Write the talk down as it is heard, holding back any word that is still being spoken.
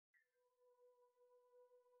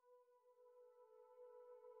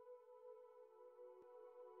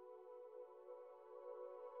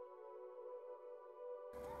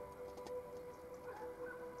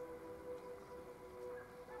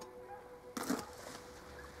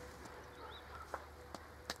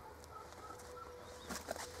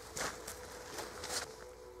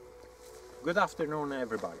Good afternoon,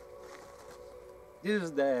 everybody. This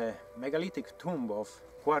is the megalithic tomb of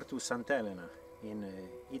Quartu Sant'Elena in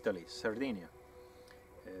Italy, Sardinia,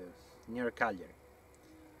 near Cagliari.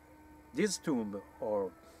 This tomb,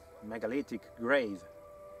 or megalithic grave,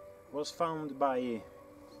 was found by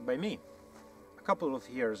me a couple of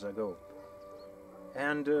years ago,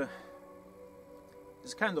 and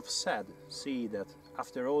it's kind of sad to see that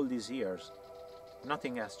after all these years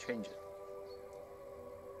nothing has changed.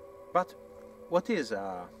 But what is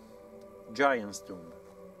a giant's tomb,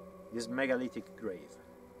 this megalithic grave?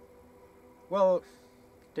 Well,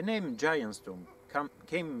 the name giant's tomb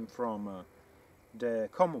came from the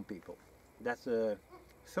common people that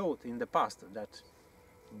thought in the past that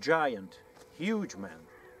giant, huge men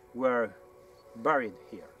were buried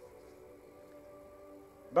here.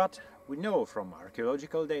 But we know from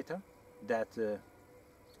archaeological data that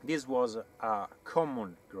this was a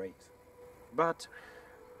common grave. But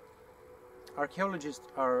archaeologists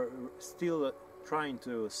are still trying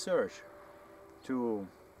to search to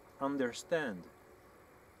understand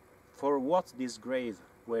for what this grave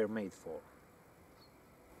were made for.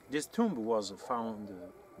 This tomb was found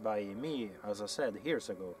by me, as I said, years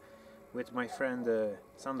ago, with my friend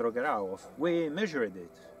Sandro Garau. We measured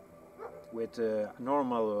it with a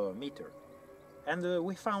normal meter, and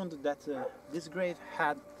we found that this grave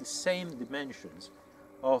had the same dimensions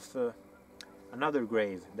of another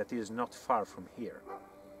grave that is not far from here.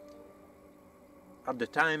 At the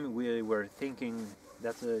time we were thinking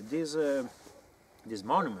that this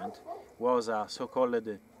monument was a so-called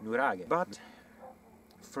Nuraghe, but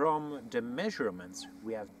from the measurements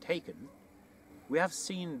we have taken, we have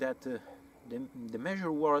seen that the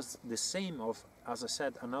measure was the same of, as I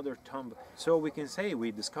said, another tomb. So we can say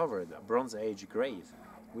we discovered a Bronze Age grave.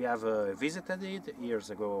 We have visited it years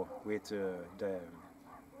ago with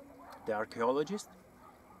the archaeologists,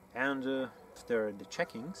 and after the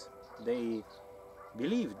checkings they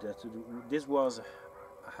believed that this was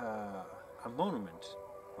a monument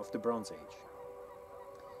of the Bronze Age.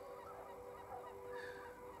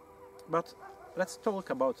 But let's talk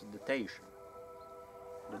about datation.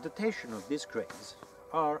 The datation of these graves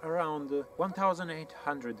are around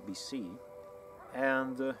 1800 BC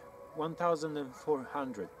and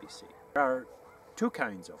 1400 BC. There are two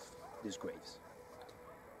kinds of these graves.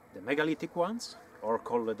 The megalithic ones, or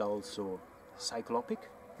called also cyclopic,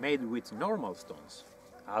 made with normal stones,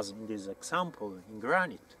 as in this example in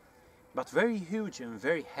granite, but very huge and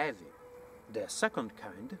very heavy. The second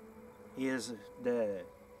kind is the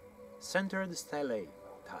centered stele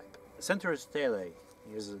type. The centered stele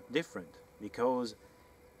is different because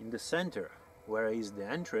in the center, where is the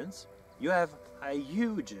entrance, you have a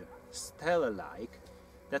huge stele-like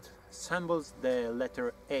that resembles the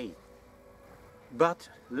letter A. But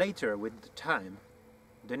later, with the time,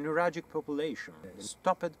 the Nuragic population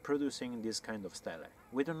stopped producing this kind of stele.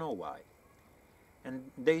 We don't know why.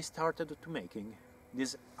 And they started to making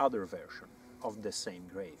this other version of the same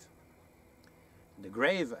grave. The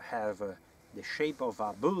grave have the shape of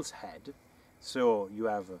a bull's head, so you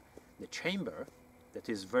have the chamber that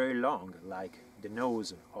is very long, like the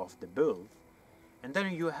nose of the bull, and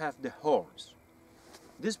then you have the horns.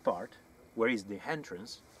 This part, where is the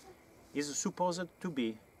entrance, is supposed to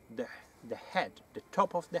be the head, the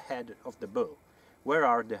top of the head of the bull. Where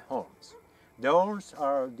are the horns? The horns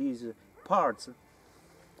are these parts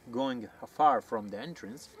going far from the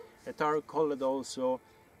entrance that are called also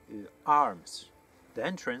arms. The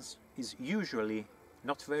entrance is usually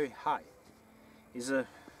not very high. It's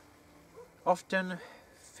often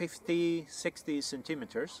 50-60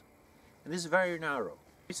 centimeters and is very narrow.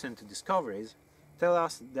 Recent discoveries tell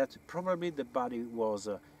us that probably the body was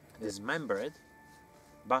dismembered,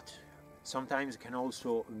 but sometimes can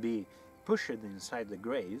also be pushed inside the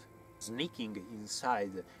grave, sneaking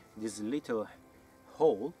inside this little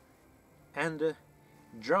hole and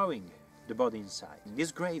drawing the body inside.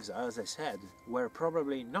 These graves, as I said, were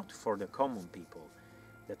probably not for the common people,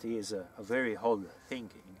 that is a very old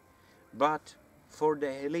thinking, but for the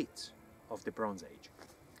elites of the Bronze Age.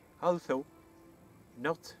 Although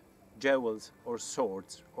not jewels or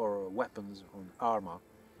swords or weapons on armor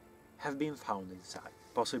have been found inside,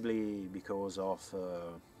 possibly because of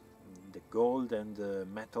the gold and the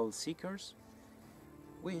metal seekers.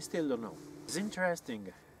 We still don't know. It's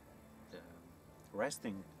interesting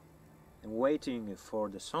resting and waiting for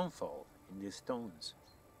the sunfall in these stones,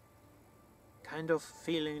 kind of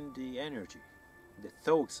feeling the energy, the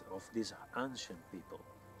thoughts of these ancient people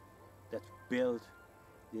that built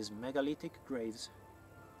these megalithic graves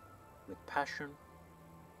with passion,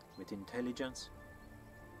 with intelligence,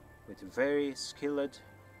 with very skilled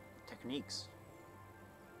techniques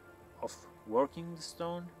of working the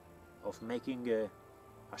stone, of making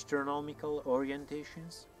astronomical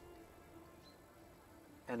orientations,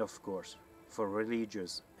 and of course for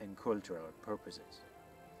religious and cultural purposes.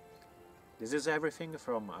 This is everything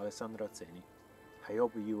from Alessandro Azzeni. I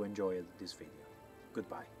hope you enjoyed this video.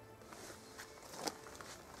 Goodbye.